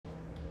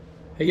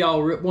Hey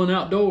y'all, Rip One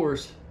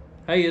Outdoors.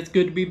 Hey, it's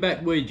good to be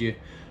back with you.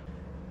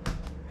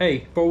 Hey,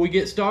 before we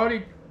get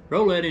started,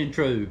 roll that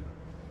intro.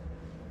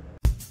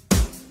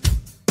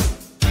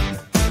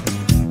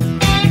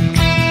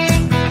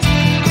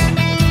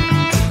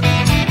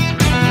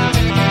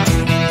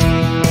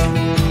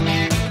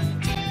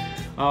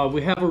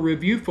 We have a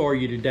review for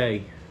you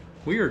today.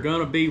 We are going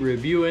to be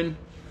reviewing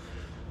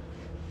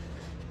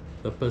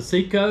the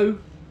Posiko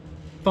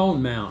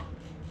phone mount.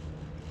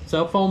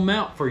 Cell phone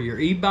mount for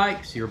your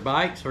e-bikes, your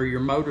bikes, or your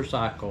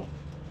motorcycle.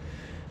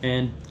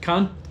 And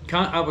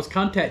I was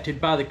contacted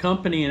by the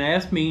company and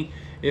asked me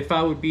if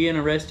I would be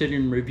interested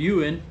in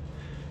reviewing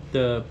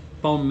the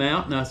phone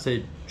mount, and I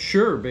said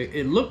sure, but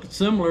it looked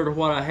similar to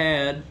what I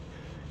had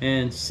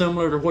and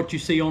similar to what you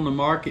see on the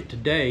market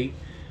today,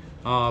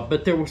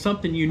 but there was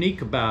something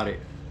unique about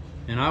it,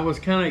 and I was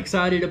kind of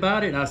excited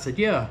about it, and I said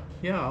yeah,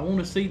 I want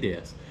to see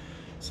this.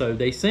 So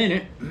they sent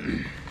it,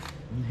 and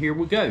here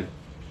we go.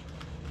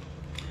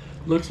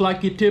 Looks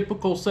like your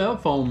typical cell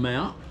phone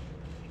mount.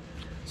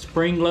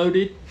 Spring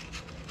loaded.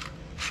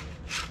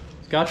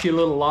 It's got your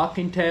little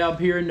locking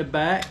tab here in the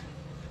back.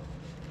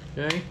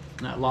 Okay,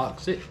 that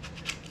locks it.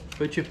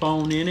 Put your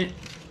phone in it.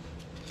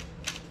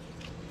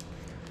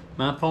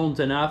 My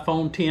phone's an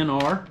iPhone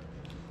XR.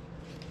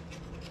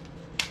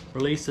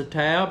 Release the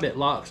tab, it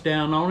locks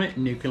down on it,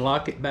 and you can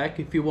lock it back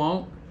if you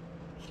want.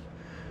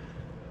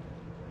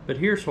 But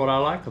here's what I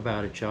like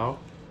about it, y'all.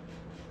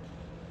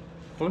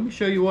 Well, let me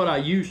show you what I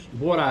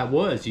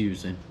was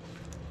using.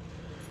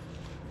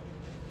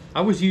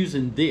 I was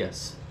using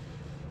this.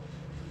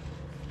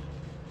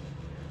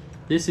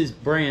 This is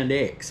brand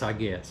X, I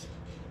guess.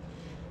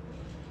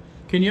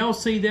 Can y'all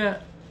see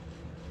that?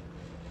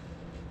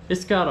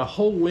 It's got a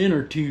whole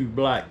inner tube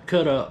like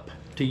cut up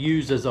to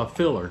use as a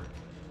filler.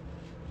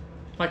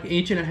 Like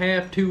 1.5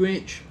 inch, 2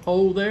 inch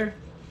hole there.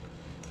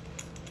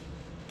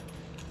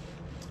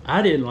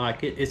 I didn't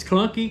like it. It's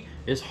clunky.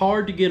 It's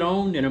hard to get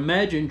on, and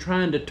imagine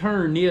trying to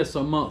turn this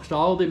amongst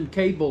all them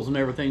cables and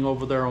everything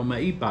over there on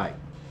my e-bike.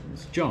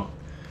 It's junk.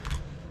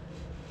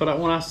 But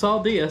when I saw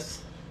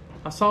this,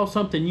 I saw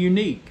something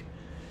unique.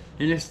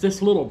 And it's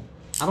this little,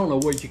 I don't know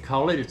what you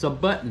call it. It's a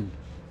button.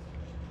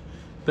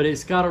 But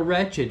it's got a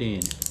ratchet in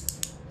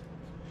it.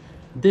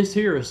 This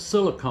here is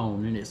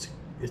silicone, and it's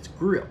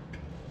gripped.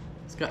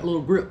 It's got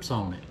little grips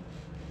on it.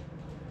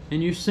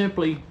 And you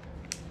simply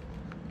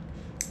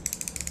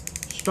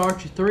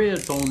start your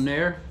threads on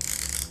there.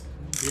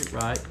 Get it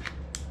right.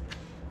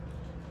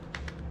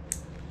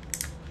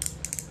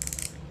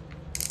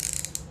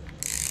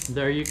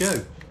 There you go.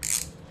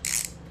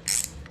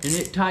 And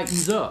it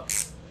tightens up.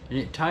 And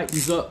it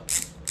tightens up.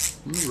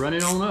 Run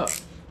it on up.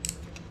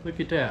 Look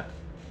at that.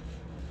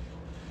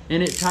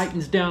 And it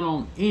tightens down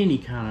on any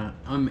kind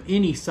of,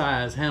 any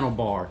size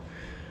handlebar.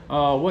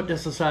 What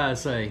does the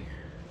size say?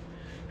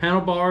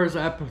 Handlebars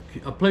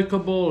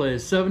applicable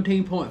as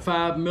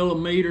 17.5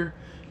 millimeter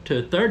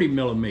to 30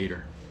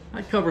 millimeter.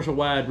 That covers a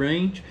wide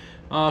range.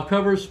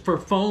 Covers for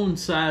phone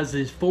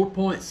sizes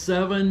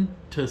 4.7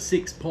 to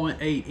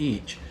 6.8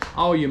 inch.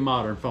 All your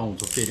modern phones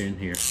will fit in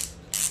here.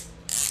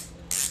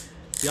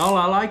 Y'all,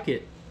 I like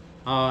it,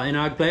 and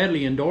I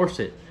gladly endorse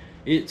it.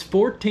 It's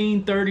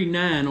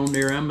 $14.39 on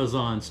their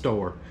Amazon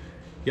store.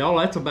 Y'all,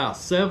 that's about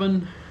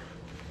 $7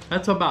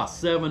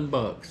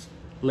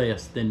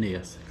 less than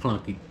this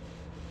clunky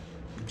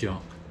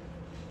junk.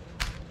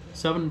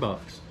 $7.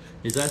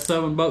 Is that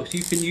 $7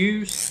 you can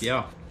use?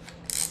 Yeah.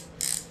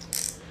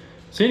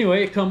 So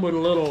anyway, it comes with a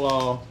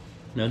little,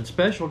 nothing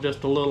special,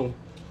 just a little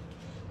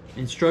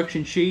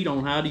instruction sheet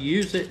on how to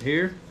use it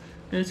here.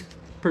 And it's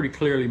pretty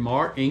clearly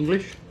marked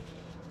English.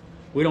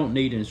 We don't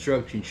need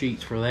instruction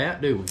sheets for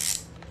that, do we?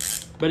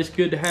 But it's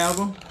good to have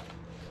them.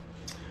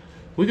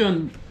 We're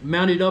going to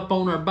mount it up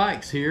on our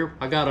bikes here.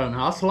 I got an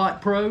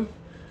Ocelot Pro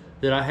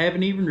that I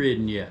haven't even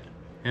ridden yet.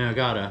 And I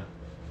got a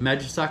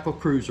Magicycle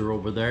Cruiser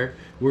over there.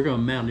 We're going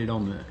to mount it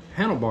on the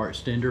handlebar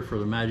extender for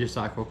the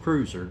Magicycle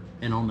Cruiser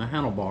and on the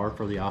handlebar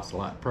for the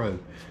Ocelot Pro.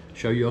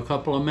 Show you a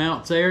couple of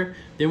mounts there.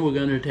 Then we're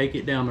going to take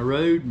it down the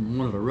road,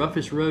 one of the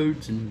roughest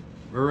roads and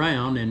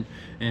around,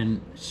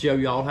 and show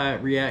y'all how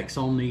it reacts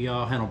on the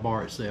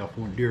handlebar itself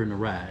during the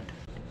ride.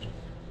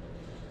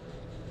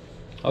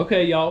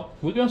 Okay, y'all,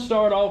 we're going to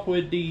start off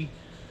with the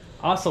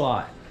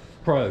Ocelot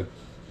Pro.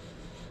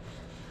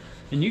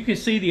 And you can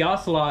see the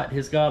Ocelot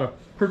has got a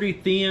pretty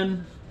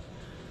thin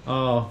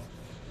handlebar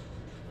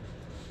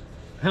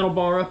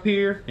up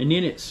here, and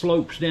then it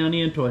slopes down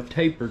into a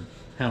tapered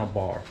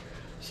handlebar.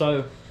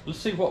 So let's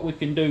see what we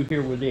can do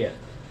here with it.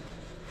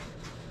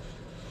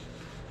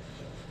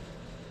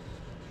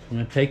 I'm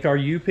going to take our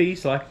U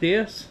piece like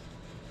this.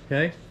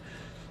 Okay,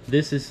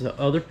 this is the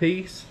other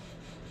piece,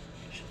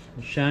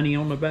 shiny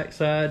on the back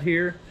side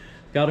here.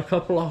 Got a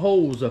couple of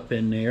holes up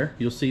in there.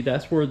 You'll see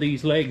that's where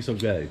these legs will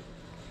go.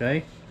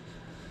 Okay,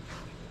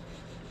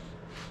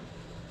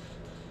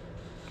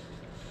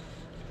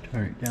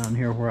 turn it down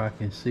here where I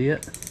can see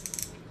it.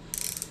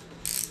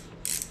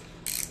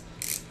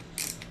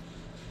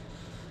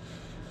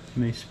 Let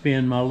me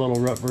spin my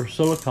little rubber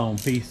silicone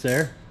piece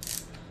there.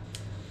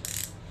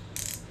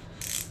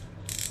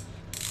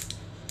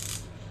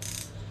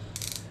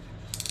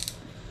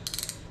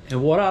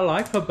 And what I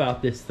like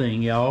about this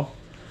thing, y'all,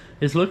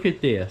 is look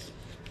at this.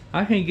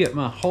 I can get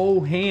my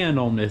whole hand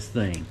on this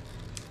thing.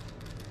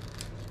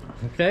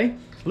 Okay,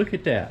 look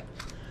at that.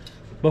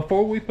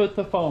 Before we put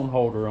the phone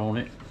holder on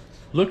it,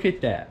 look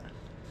at that.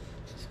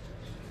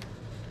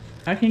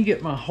 I can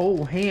get my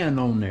whole hand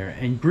on there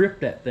and grip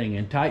that thing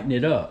and tighten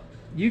it up.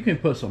 You can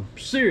put some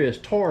serious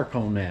torque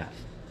on that.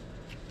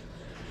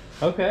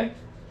 Okay,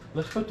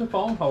 let's put the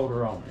phone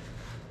holder on it.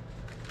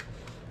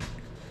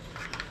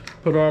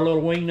 Put our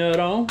little wing nut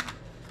on.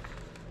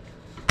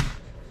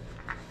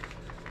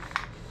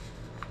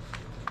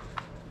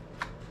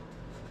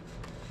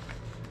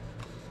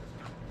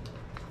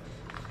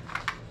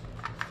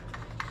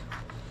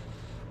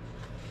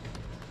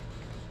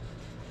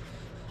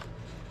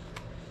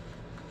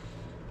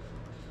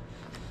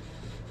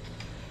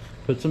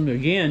 Put some,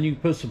 again, you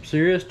can put some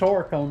serious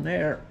torque on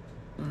there,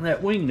 on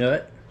that wing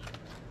nut.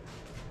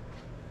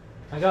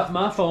 I got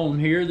my phone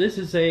here. This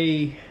is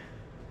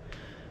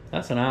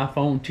that's an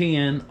iPhone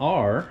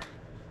XR.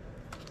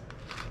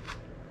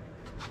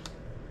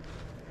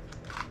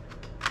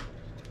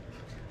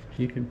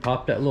 You can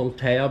pop that little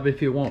tab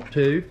if you want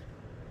to.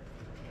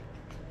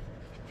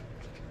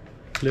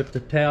 Flip the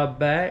tab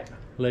back,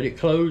 let it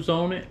close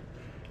on it,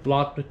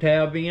 lock the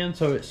tab in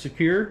so it's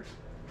secure.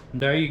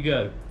 There you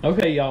go.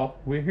 Okay, y'all,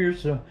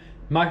 here's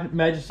my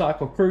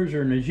Magicycle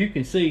Cruiser, and as you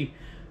can see,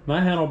 my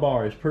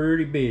handlebar is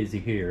pretty busy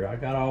here. I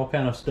got all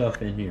kind of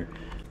stuff in here.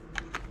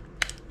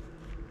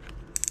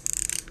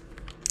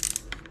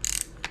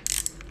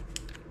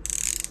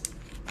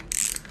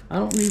 I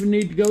don't even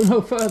need to go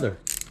no further.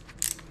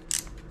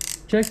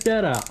 Check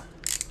that out.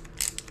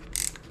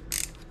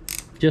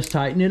 Just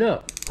tighten it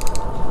up.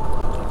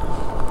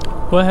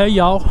 Well, hey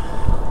y'all.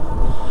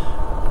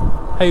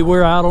 Hey,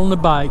 we're out on the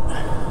bike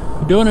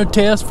doing a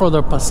test for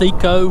the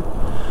Posiko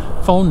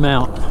phone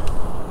mount,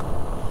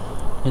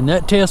 and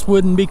that test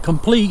wouldn't be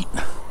complete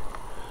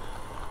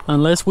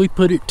unless we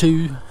put it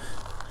to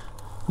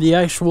the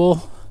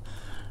actual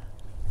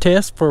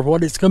test for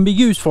what it's going to be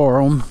used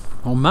for on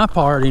my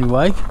part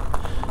anyway,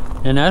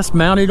 and that's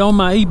mounted on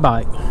my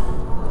e-bike.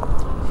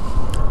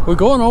 We're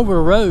going over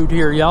a road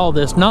here, y'all,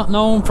 that's not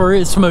known for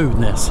its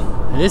smoothness.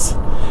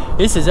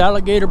 This is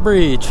Alligator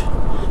Bridge,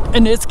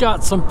 and it's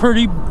got some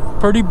pretty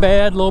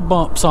bad little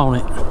bumps on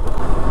it.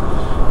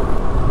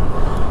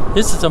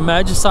 This is a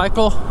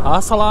Magicycle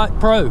Ocelot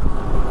Pro.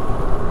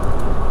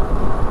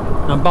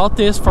 I bought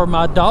this for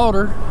my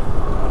daughter,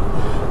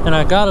 and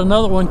I got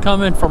another one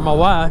coming for my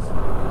wife.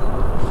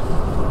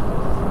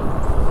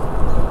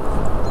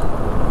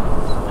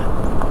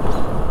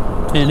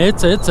 And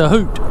it's a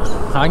hoot,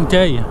 I can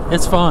tell you.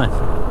 It's fun.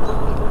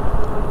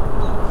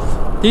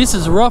 This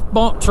is rough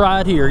bumps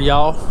right here,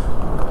 y'all.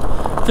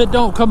 If it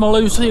don't come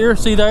loose here,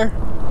 see there?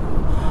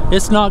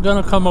 It's not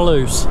gonna come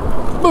loose.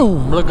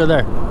 Boom, look at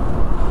there.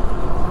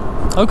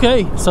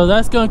 Okay, so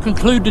that's gonna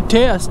conclude the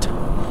test.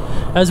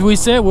 As we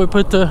said, we'll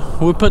put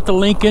the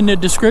link in the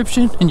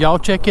description, and y'all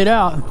check it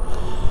out.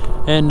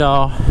 And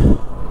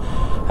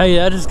hey,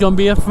 that is gonna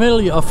be an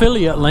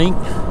affiliate link.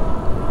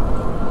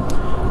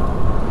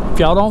 If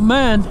y'all don't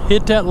mind,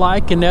 hit that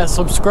like and that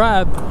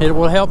subscribe. It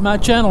will help my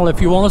channel.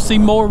 If you want to see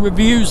more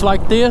reviews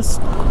like this,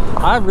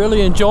 I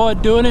really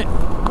enjoyed doing it,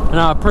 and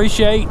I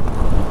appreciate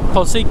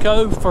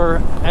Posiko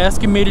for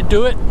asking me to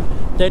do it.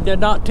 They did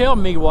not tell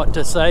me what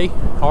to say,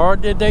 or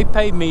did they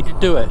pay me to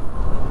do it.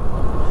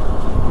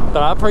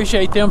 But I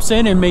appreciate them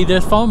sending me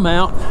this phone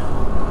mount.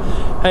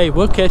 Hey,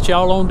 we'll catch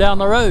y'all on down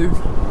the road.